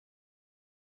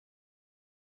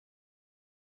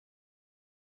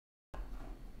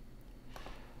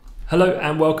Hello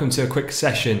and welcome to a quick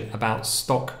session about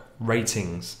stock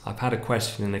ratings. I've had a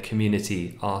question in the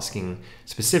community asking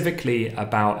specifically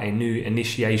about a new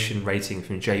initiation rating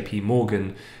from JP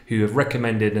Morgan, who have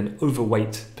recommended an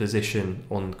overweight position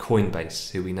on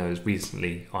Coinbase, who we know has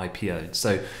recently IPO'd.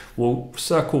 So we'll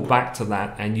circle back to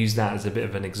that and use that as a bit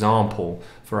of an example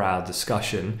for our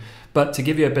discussion. But to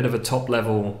give you a bit of a top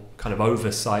level kind of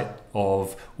oversight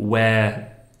of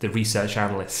where the research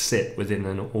analysts sit within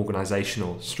an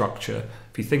organizational structure.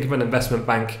 If you think of an investment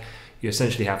bank, you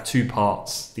essentially have two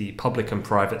parts, the public and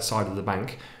private side of the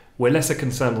bank. We're lesser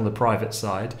concerned on the private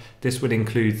side. This would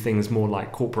include things more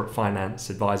like corporate finance,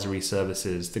 advisory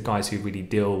services, the guys who really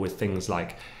deal with things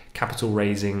like capital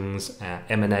raisings,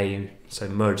 M&A, so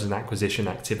mergers and acquisition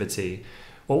activity.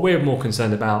 What we're more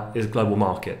concerned about is global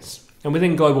markets. And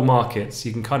within global markets,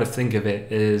 you can kind of think of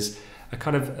it as a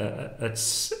kind of a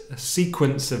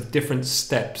sequence of different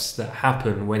steps that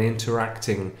happen when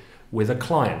interacting with a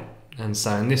client. And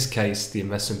so in this case, the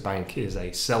investment bank is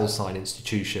a sell-side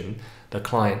institution, the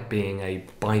client being a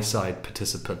buy-side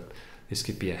participant. This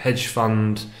could be a hedge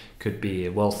fund, could be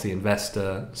a wealthy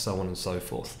investor, so on and so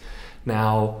forth.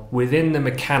 Now, within the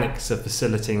mechanics of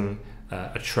facilitating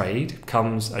a trade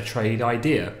comes a trade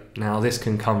idea. Now, this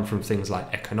can come from things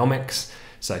like economics.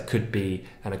 So it could be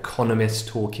an economist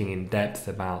talking in depth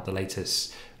about the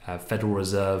latest Federal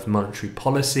Reserve monetary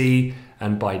policy,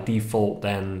 and by default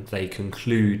then they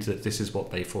conclude that this is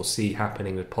what they foresee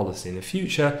happening with policy in the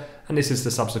future, and this is the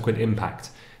subsequent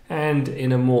impact. And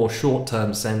in a more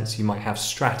short-term sense, you might have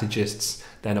strategists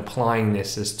then applying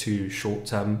this as to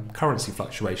short-term currency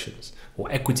fluctuations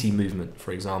or equity movement,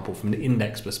 for example, from the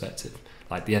index perspective,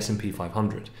 like the S&P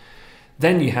 500.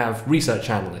 Then you have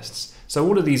research analysts. So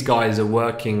all of these guys are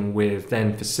working with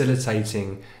then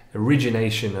facilitating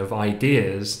origination of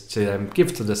ideas to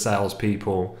give to the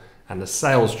salespeople and the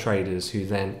sales traders who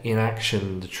then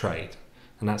inaction the trade.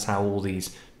 And that's how all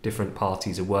these different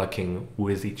parties are working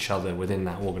with each other within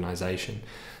that organization.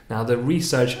 Now, the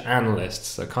research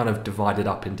analysts are kind of divided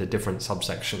up into different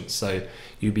subsections. So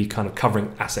you'd be kind of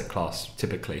covering asset class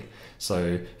typically.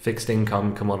 So fixed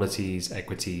income, commodities,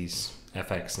 equities,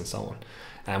 FX, and so on.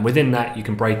 And within that, you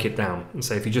can break it down. And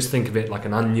so if you just think of it like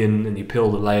an onion and you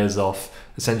peel the layers off,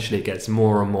 essentially it gets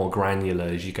more and more granular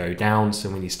as you go down. So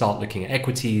when you start looking at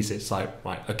equities, it's like,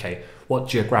 right, okay, what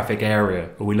geographic area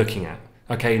are we looking at?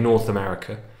 Okay, North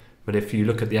America. But if you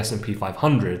look at the S&P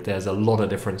 500, there's a lot of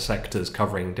different sectors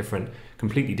covering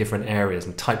completely different areas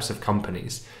and types of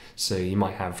companies. So you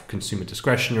might have consumer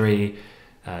discretionary,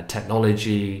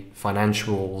 technology,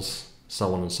 financials,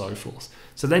 so on and so forth.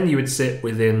 So then you would sit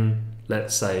within,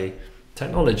 let's say,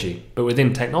 technology. But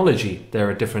within technology, there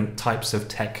are different types of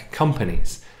tech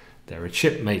companies. There are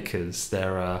chip makers,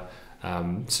 there are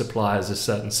suppliers of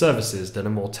certain services that are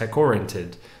more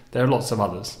tech-oriented. There are lots of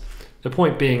others. The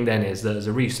point being then is that as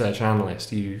a research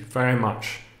analyst, you very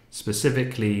much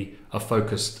specifically are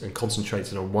focused and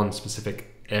concentrated on one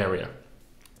specific area.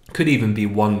 Could even be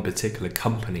one particular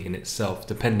company in itself,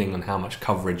 depending on how much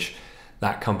coverage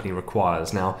that company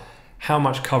requires. Now, how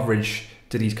much coverage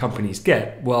do these companies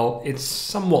get? Well, it's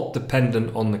somewhat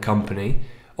dependent on the company.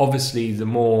 Obviously,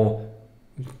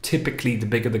 typically the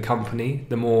bigger the company,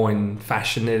 the more in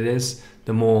fashion it is,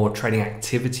 the more trading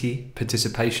activity,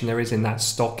 participation there is in that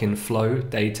stock in flow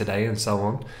day to day and so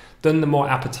on, then the more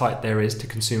appetite there is to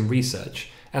consume research.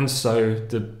 And so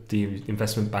the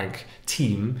investment bank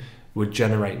team would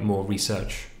generate more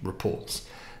research reports.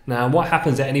 Now, what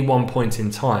happens at any one point in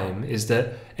time is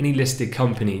that any listed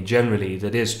company generally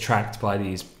that is tracked by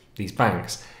these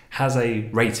banks has a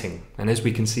rating. And as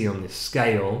we can see on this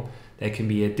scale, there can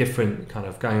be a different kind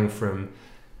of going from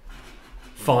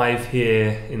 5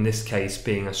 here, in this case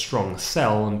being a strong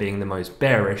sell and being the most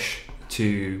bearish,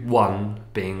 to 1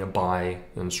 being a buy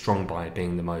and strong buy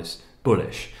being the most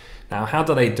bullish. Now, how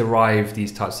do they derive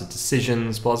these types of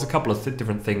decisions? Well, there's a couple of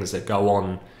different things that go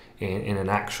on in an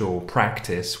actual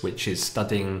practice, which is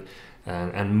studying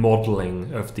and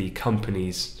modeling of the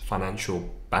company's financial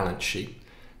balance sheet.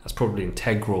 That's probably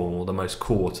integral or the most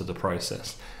core to the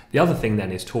process. The other thing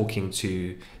then is talking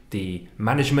to the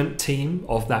management team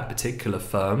of that particular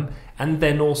firm, and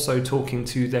then also talking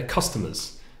to their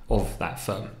customers of that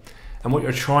firm. And what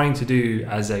you're trying to do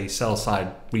as a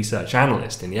sell-side research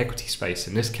analyst in the equity space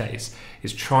in this case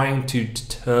is trying to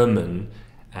determine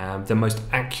the most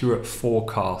accurate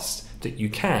forecast that you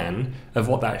can of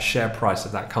what that share price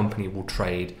of that company will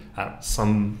trade at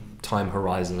some time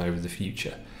horizon over the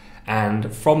future.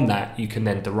 And from that, you can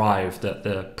then derive that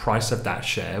the price of that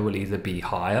share will either be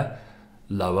higher,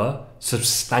 lower,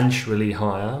 substantially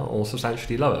higher or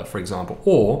substantially lower, for example,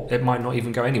 or it might not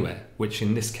even go anywhere, which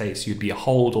in this case you'd be a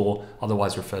hold or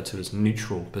otherwise referred to as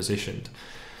neutral positioned.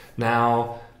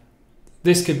 Now,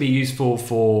 this could be useful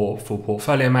for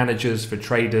portfolio managers, for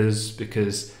traders,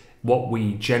 because what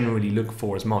we generally look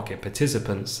for as market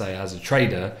participants, say as a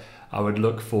trader, I would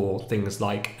look for things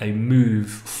like a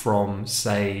move from,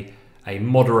 say, a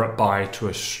moderate buy to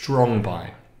a strong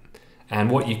buy. And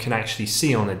what you can actually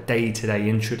see on a day-to-day,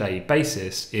 intraday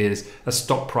basis is a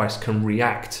stock price can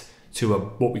react to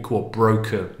what we call a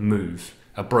broker move,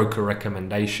 a broker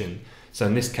recommendation. So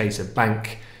in this case, a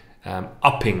bank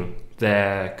upping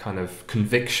their kind of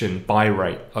conviction buy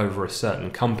rate over a certain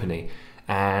company.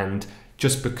 And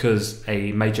just because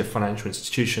a major financial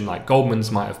institution like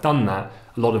Goldman's might have done that,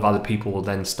 a lot of other people will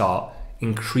then start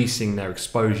increasing their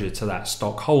exposure to that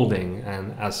stock holding,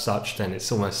 and as such then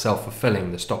it's almost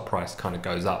self-fulfilling, the stock price kind of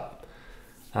goes up.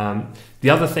 The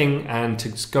other thing, and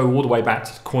to go all the way back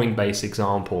to the Coinbase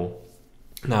example,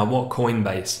 now what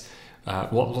Coinbase,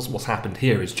 what's happened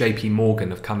here is JP Morgan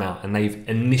have come out and they've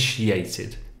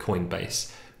initiated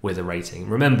Coinbase with a rating.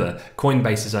 Remember,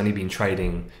 Coinbase has only been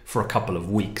trading for a couple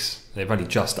of weeks. They've only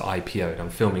just IPO'd.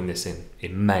 I'm filming this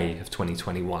in May of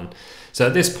 2021. So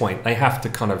at this point, they have to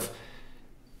kind of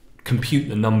compute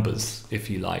the numbers, if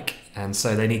you like. And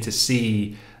so they need to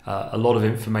see a lot of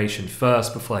information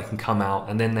first before they can come out,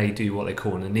 and then they do what they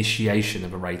call an initiation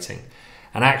of a rating.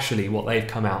 And actually what they've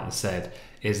come out and said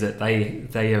is that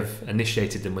they have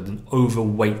initiated them with an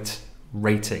overweight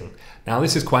rating. Now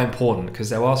this is quite important because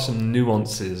there are some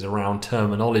nuances around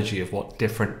terminology of what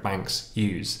different banks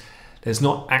use. There's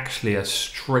not actually a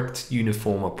strict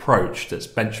uniform approach that's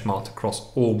benchmarked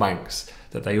across all banks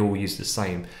that they all use the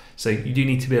same. So you do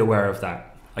need to be aware of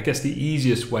that. I guess the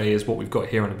easiest way is what we've got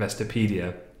here on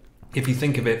Investopedia. If you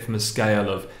think of it from a scale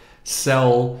of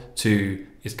sell to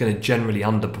it's going to generally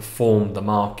underperform the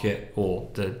market or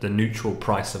the neutral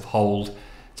price of hold,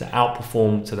 to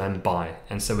outperform to then buy.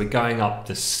 And so we're going up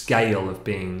the scale of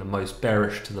being the most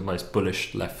bearish to the most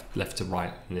bullish, left to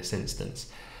right in this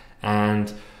instance.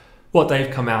 And what they've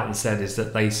come out and said is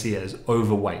that they see it as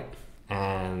overweight.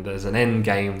 And as an end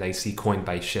game, they see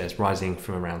Coinbase shares rising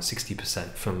from around 60%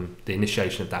 from the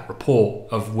initiation of that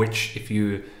report, of which, if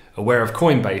you're aware of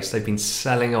Coinbase, they've been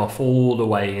selling off all the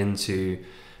way into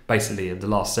basically the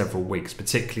last several weeks,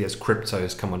 particularly as crypto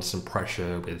has come under some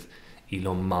pressure with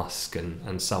Elon Musk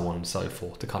and so on and so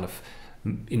forth, the kind of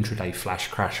intraday flash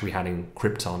crash we had in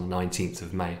crypto on the 19th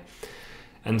of May.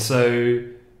 And so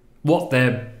what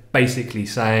they're basically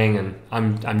saying, and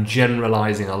I'm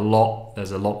generalizing a lot,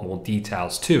 there's a lot more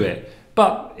details to it,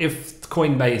 but if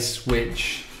Coinbase,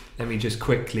 which, let me just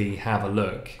quickly have a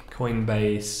look,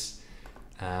 Coinbase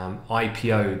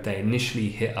IPO, they initially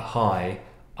hit a high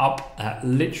up at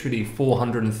literally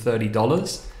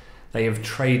 $430. They have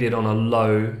traded on a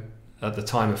low at the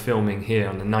time of filming here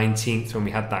on the 19th when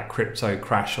we had that crypto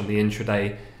crash on the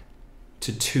intraday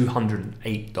to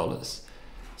 $208.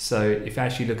 So if you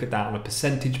actually look at that on a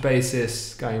percentage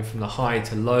basis, going from the high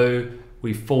to low,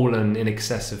 we've fallen in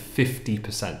excess of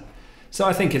 50%. So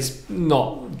I think it's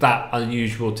not that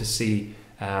unusual to see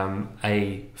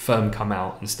a firm come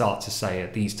out and start to say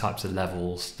at these types of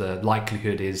levels, the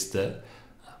likelihood is that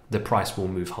the price will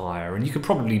move higher. And you could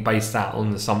probably base that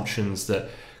on assumptions that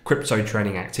crypto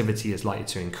trading activity is likely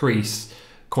to increase.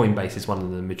 Coinbase is one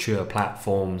of the mature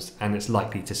platforms and it's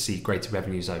likely to see greater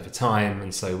revenues over time.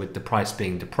 And so with the price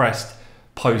being depressed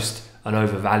post an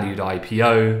overvalued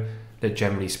IPO, that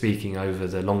generally speaking over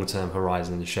the long-term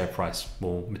horizon, the share price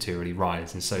will materially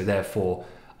rise. And so therefore,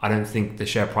 I don't think the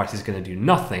share price is going to do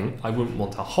nothing. I wouldn't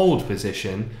want a hold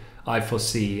position. I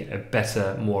foresee a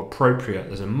better, more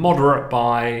appropriate as a moderate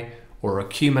buy or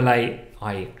accumulate.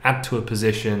 I add to a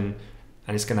position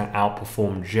and it's going to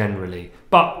outperform generally,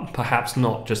 but perhaps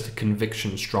not just a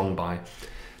conviction strong buy.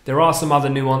 There are some other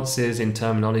nuances in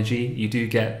terminology. You do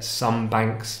get some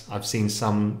banks, I've seen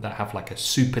some that have like a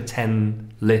super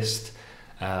 10 list,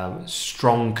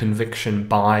 strong conviction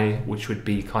buy, which would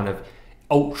be kind of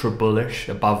ultra bullish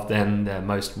above then the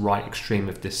most right extreme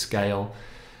of this scale.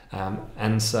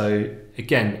 And so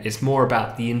again, it's more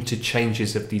about the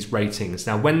interchanges of these ratings.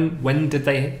 Now, when did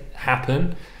they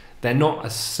happen? They're not a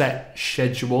set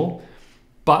schedule,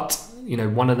 but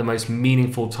one of the most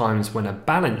meaningful times when a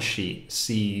balance sheet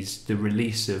sees the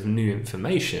release of new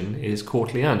information is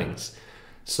quarterly earnings.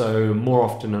 So more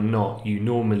often than not, you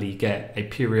normally get a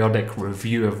periodic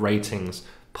review of ratings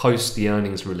post the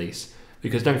earnings release,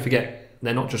 because don't forget,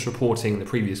 they're not just reporting the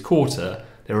previous quarter,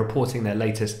 they're reporting their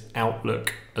latest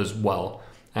outlook as well.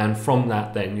 And from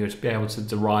that, then you'll be able to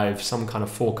derive some kind of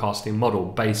forecasting model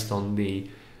based on the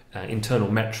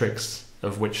internal metrics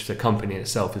of which the company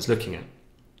itself is looking at.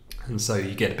 And so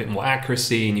you get a bit more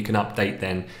accuracy, and you can update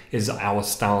then, is our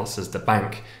stance as the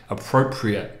bank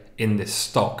appropriate in this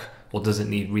stock, or does it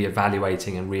need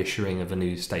reevaluating and reassuring of a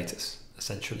new status,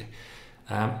 essentially.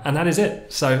 And that is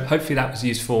it. So hopefully that was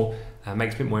useful,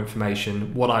 makes a bit more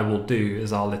information. What I will do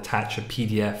is I'll attach a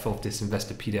PDF of this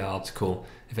Investopedia article,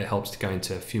 if it helps to go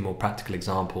into a few more practical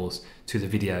examples, to the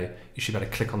video. You should be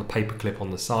able to click on the paperclip on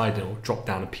the side, and it will drop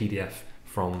down a PDF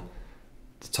from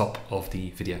the top of the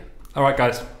video. All right,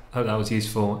 guys. Hope that was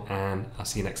useful, and I'll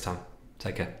see you next time.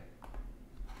 Take care.